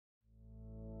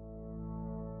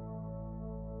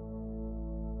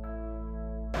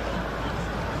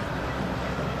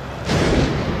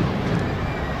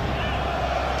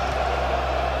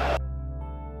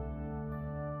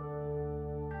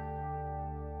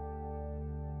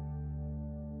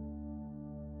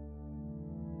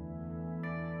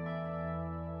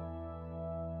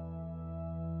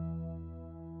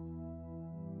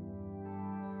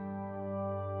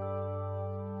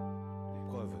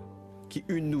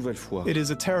It is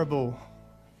a terrible,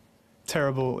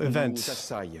 terrible event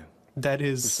that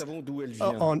is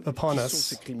upon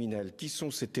us.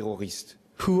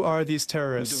 Who are these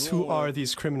terrorists? Who are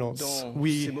these criminals?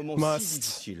 We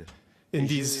must, in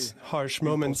these harsh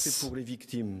moments,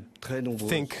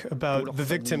 think about the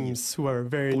victims, who are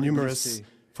very numerous,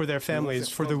 for their families,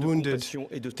 for the wounded.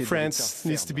 France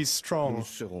needs to be strong,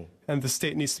 and the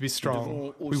state needs to be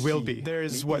strong. We will be. There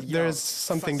is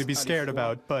something to be scared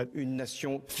about, but in the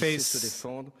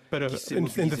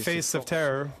face of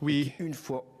terror, we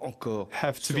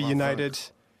have to be united,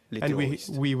 and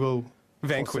we will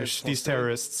vanquish these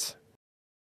terrorists.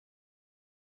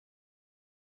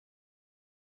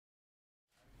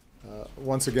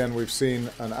 Once again, we've seen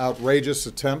an outrageous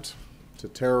attempt to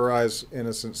terrorize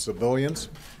innocent civilians.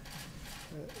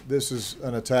 This is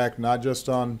an attack not just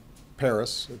on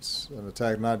Paris, it's an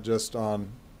attack not just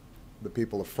on the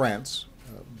people of France,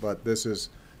 but this is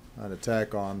an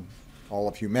attack on all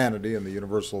of humanity and the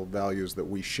universal values that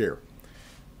we share.